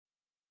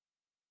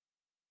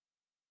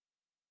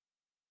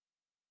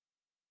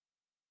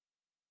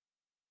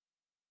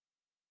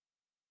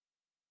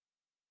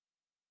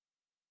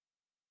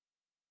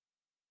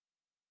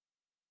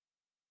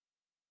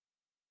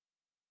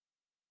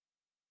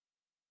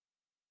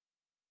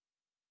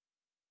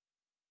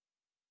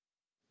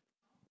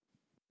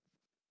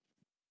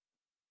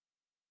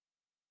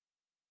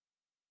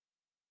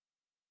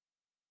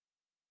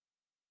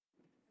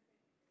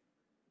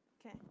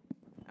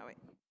Oh, wait.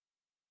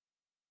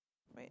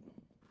 Wait.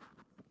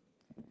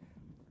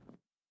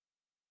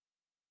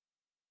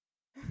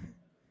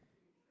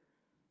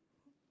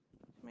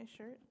 My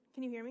shirt.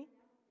 Can you hear me?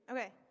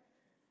 Okay.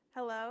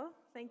 Hello.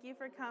 Thank you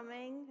for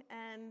coming.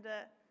 And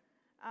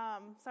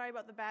sorry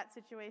about the bat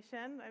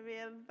situation. I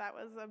mean, that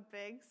was a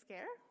big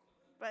scare.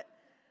 But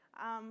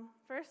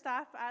first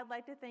off, I'd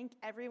like to thank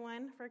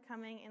everyone for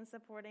coming and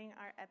supporting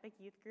our Epic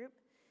Youth Group.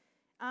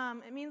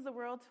 It means the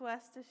world to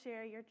us to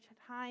share your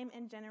time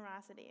and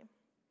generosity.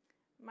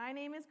 My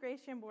name is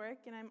Grace Jambork,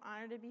 and I'm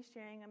honored to be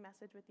sharing a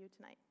message with you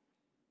tonight.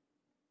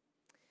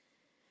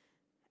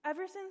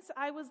 Ever since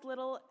I was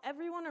little,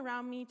 everyone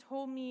around me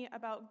told me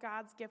about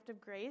God's gift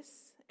of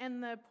grace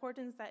and the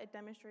importance that it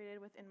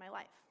demonstrated within my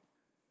life.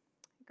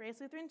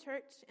 Grace Lutheran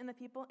Church and the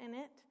people in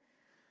it,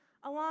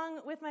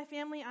 along with my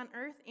family on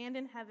earth and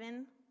in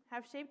heaven,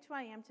 have shaped who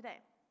I am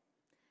today.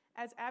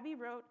 As Abby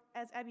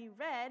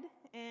read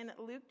in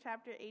Luke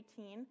chapter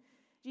 18,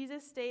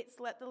 Jesus states,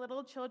 "Let the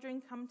little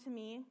children come to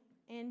me,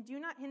 and do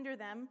not hinder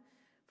them,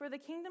 for the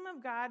kingdom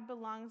of God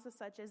belongs to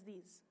such as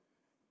these.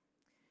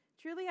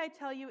 Truly I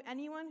tell you,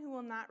 anyone who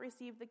will not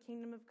receive the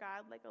kingdom of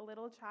God like a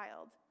little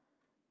child..."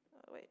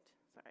 Oh, wait,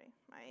 sorry,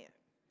 my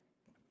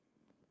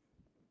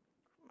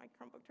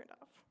Chromebook turned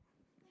off.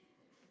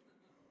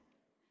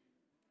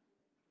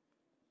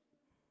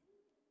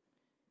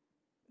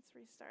 It's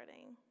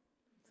restarting.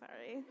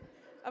 Sorry.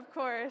 Of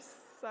course,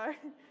 sorry.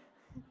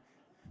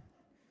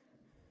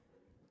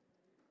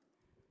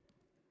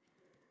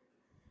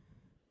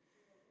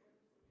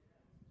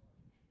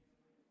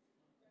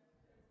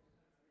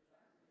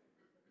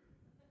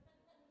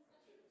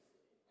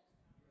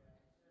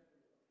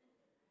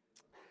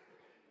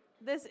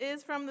 This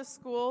is from the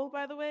school,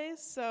 by the way,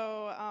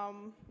 so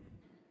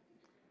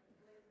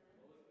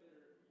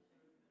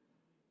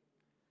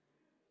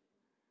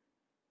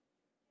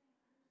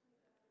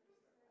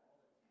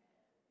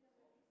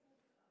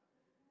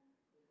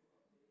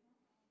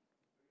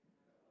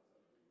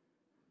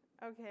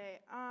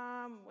okay,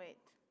 wait.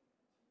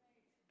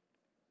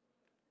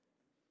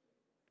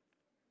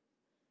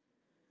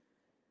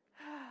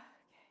 Okay.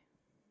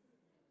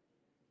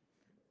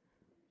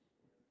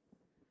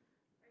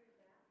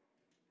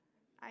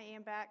 I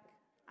am back.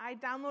 I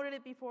downloaded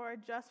it before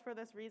just for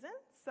this reason,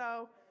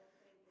 so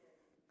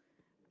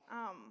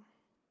I'm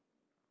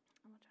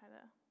gonna try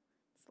to.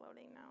 It's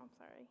loading now. I'm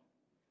sorry.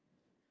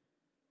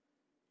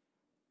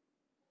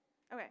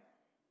 Okay.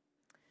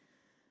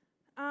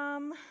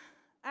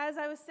 As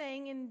I was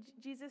saying, and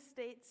Jesus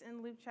states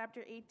in Luke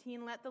chapter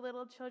 18, "Let the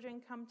little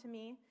children come to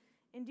me,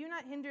 and do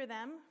not hinder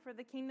them, for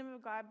the kingdom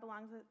of God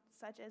belongs to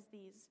such as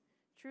these.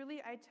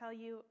 Truly I tell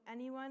you,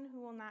 anyone who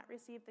will not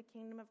receive the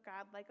kingdom of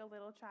God like a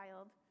little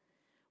child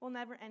will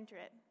never enter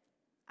it."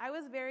 I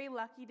was very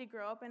lucky to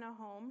grow up in a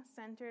home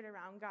centered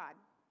around God.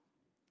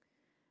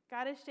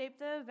 God has shaped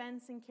the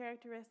events and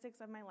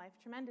characteristics of my life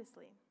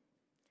tremendously.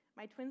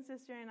 My twin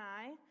sister and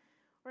I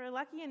were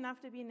lucky enough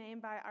to be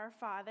named by our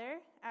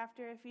Father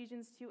after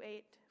Ephesians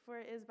 2:8, "For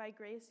it is by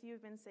grace you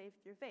have been saved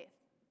through faith."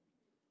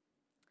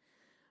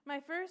 My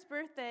first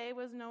birthday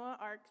was Noah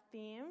Ark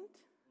themed,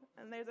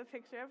 and there's a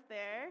picture up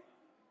there.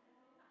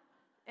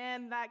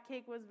 And that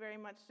cake was very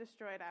much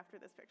destroyed after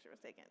this picture was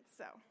taken.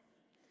 So,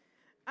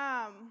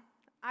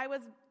 I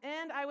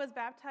was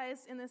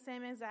baptized in the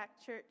same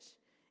exact church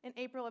in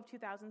April of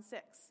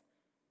 2006.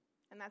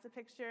 And that's a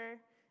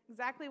picture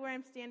exactly where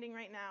I'm standing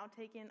right now,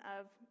 taken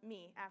of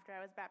me after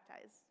I was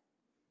baptized.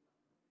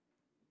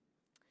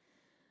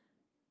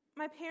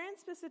 My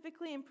parents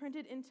specifically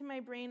imprinted into my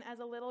brain as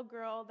a little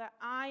girl that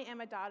I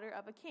am a daughter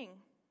of a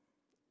king,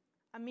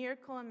 a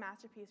miracle and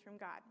masterpiece from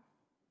God.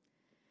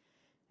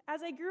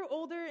 As I grew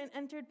older and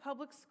entered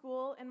public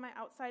school and my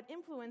outside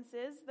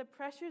influences, the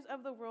pressures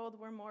of the world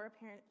were more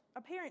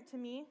apparent to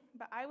me,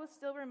 but I was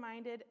still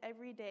reminded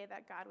every day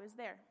that God was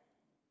there.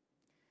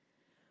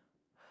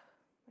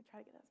 I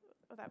try to get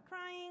this without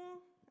crying.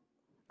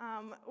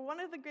 One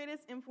of the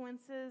greatest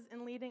influences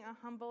in leading a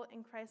humble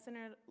and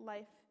Christ-centered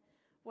life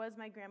was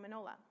my grandma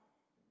Nola.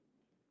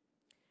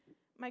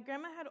 My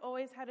grandma had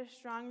always had a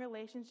strong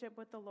relationship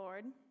with the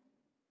Lord,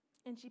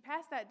 and she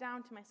passed that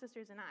down to my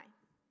sisters and I.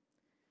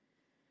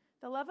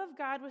 The love of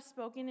God was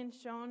spoken and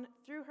shown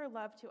through her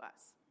love to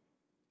us.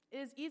 It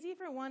is easy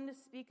for one to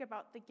speak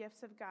about the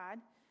gifts of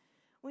God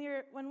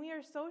when we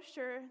are so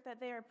sure that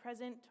they are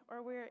present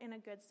or we're in a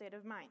good state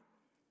of mind.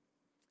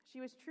 She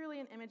was truly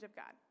an image of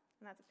God,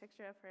 and that's a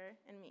picture of her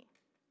and me.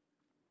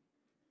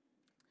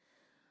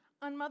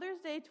 On Mother's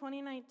Day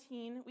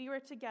 2019, we were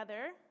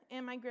together,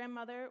 and my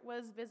grandmother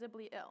was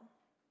visibly ill.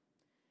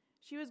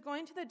 She was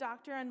going to the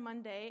doctor on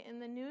Monday,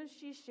 and the news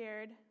she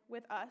shared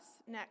with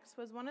us next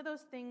was one of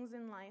those things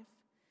in life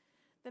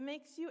that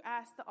makes you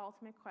ask the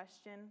ultimate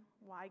question,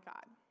 why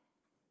God?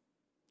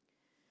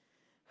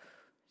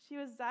 She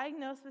was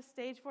diagnosed with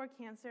stage 4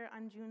 cancer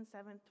on June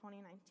 7,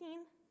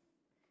 2019,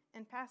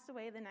 and passed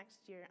away the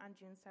next year on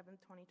June 7,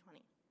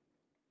 2020.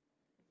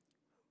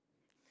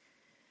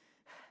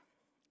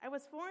 I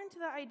was foreign to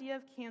the idea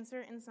of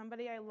cancer in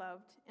somebody I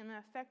loved and the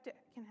effect it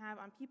can have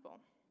on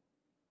people.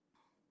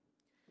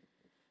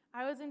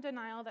 I was in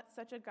denial that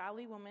such a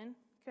godly woman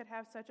could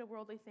have such a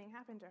worldly thing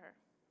happen to her.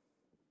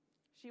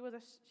 She was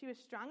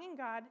strong in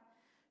God,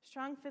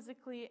 strong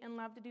physically, and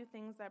loved to do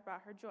things that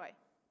brought her joy.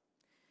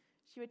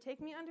 She would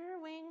take me under her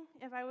wing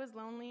if I was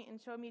lonely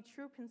and showed me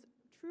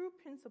true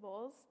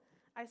principles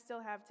I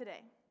still have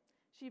today.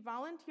 She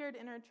volunteered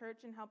in her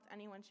church and helped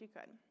anyone she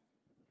could.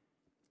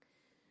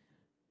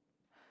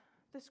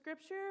 The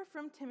scripture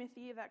from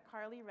Timothy that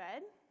Carly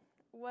read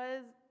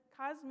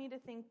caused me to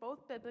think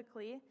both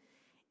biblically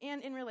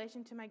and in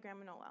relation to my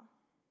grandma Nola,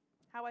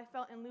 how I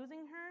felt in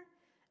losing her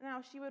and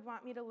how she would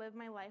want me to live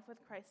my life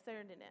with Christ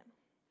centered in it.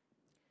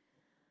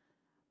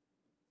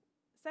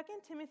 2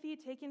 Timothy,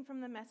 taken from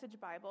the Message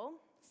Bible,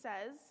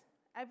 says,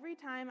 "Every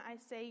time I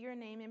say your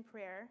name in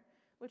prayer,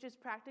 which is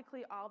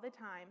practically all the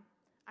time,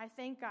 I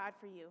thank God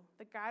for you,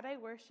 the God I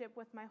worship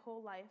with my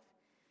whole life,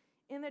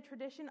 in the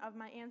tradition of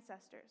my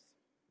ancestors.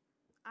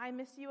 I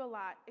miss you a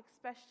lot,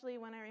 especially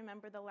when I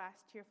remember the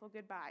last tearful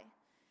goodbye,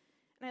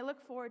 and I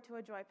look forward to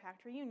a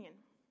joy-packed reunion.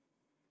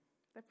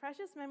 The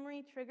precious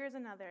memory triggers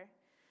another,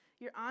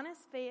 your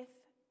honest faith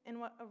and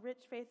what a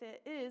rich faith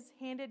it is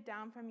handed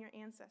down from your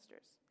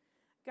ancestors.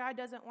 God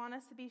doesn't want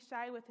us to be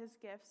shy with his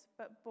gifts,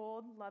 but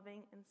bold,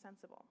 loving, and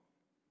sensible."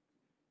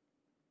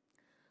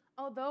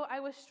 Although I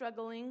was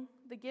struggling,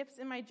 the gifts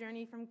in my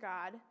journey from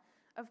God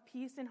of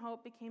peace and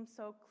hope became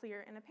so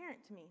clear and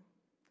apparent to me.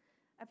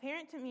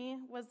 Apparent to me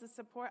was the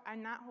support I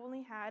not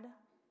only had,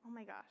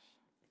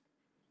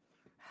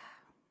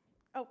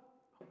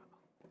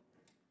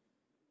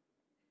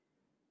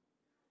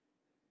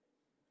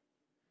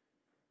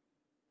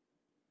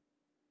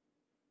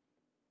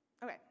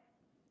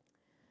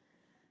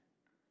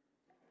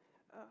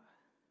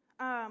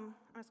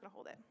 I'm just going to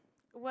hold it.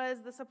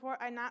 Was the support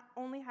I not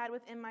only had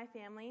within my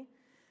family,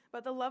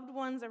 but the loved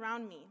ones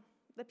around me,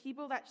 the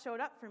people that showed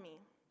up for me.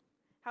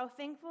 How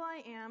thankful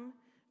I am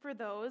for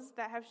those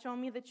that have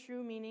shown me the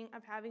true meaning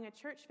of having a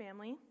church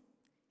family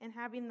and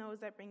having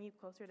those that bring you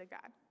closer to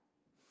God.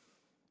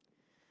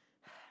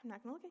 I'm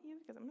not going to look at you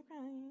because I'm going to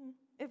cry.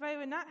 If I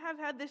would not have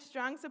had this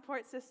strong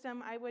support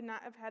system, I would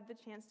not have had the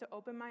chance to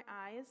open my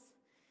eyes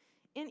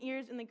and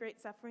ears in the great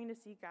suffering to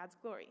see God's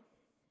glory.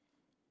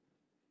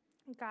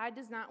 God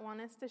does not want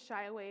us to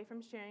shy away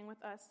from sharing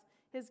with us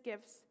his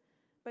gifts,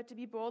 but to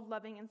be bold,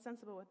 loving, and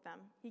sensible with them.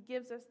 He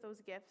gives us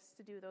those gifts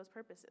to do those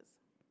purposes.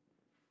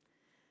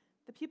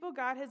 The people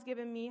God has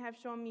given me have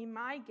shown me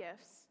my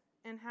gifts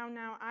and how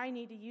now I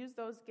need to use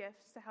those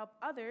gifts to help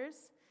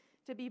others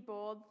to be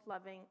bold,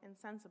 loving, and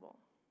sensible.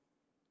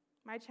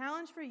 My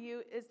challenge for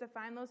you is to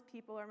find those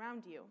people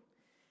around you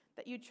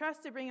that you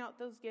trust to bring out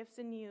those gifts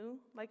in you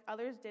like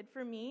others did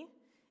for me,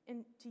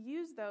 and to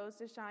use those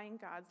to shine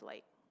God's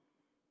light.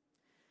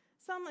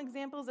 Some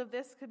examples of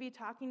this could be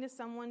talking to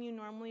someone you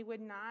normally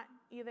would not,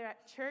 either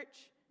at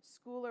church,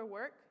 school, or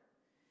work.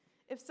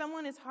 If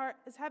someone is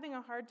having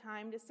a hard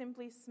time, to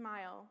simply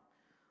smile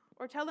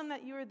or tell them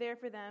that you are there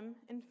for them,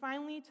 and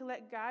finally to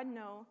let God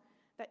know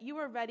that you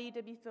are ready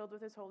to be filled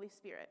with his Holy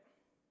Spirit,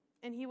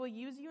 and he will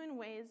use you in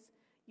ways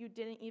you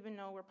didn't even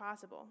know were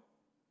possible.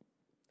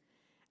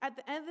 At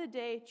the end of the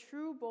day,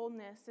 true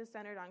boldness is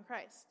centered on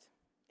Christ.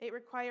 It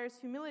requires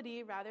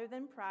humility rather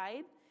than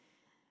pride,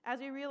 as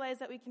we realize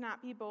that we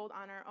cannot be bold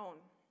on our own.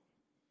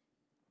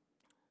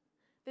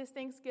 This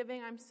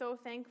Thanksgiving, I'm so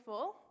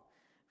thankful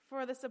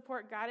for the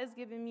support God has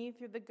given me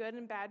through the good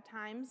and bad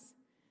times,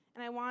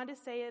 and I wanted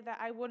to say that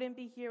I wouldn't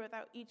be here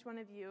without each one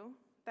of you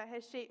that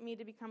has shaped me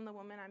to become the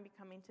woman I'm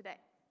becoming today.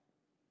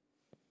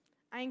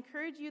 I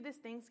encourage you this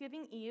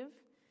Thanksgiving Eve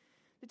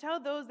to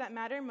tell those that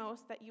matter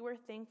most that you are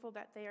thankful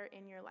that they are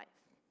in your life.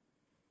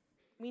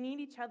 We need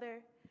each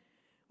other.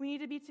 We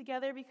need to be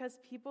together because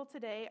people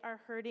today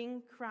are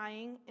hurting,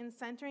 crying, and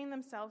centering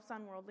themselves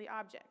on worldly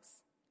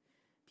objects.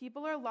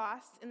 People are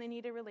lost and they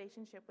need a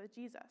relationship with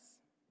Jesus.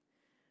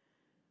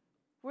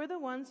 We're the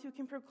ones who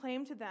can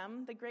proclaim to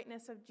them the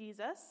greatness of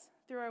Jesus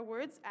through our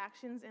words,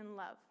 actions, and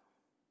love.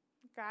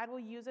 God will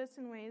use us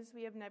in ways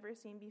we have never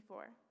seen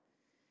before.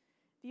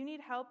 If you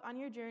need help on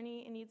your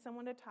journey and need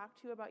someone to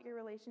talk to about your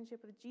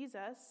relationship with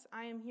Jesus,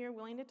 I am here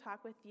willing to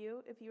talk with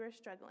you if you are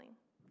struggling.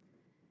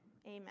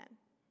 Amen.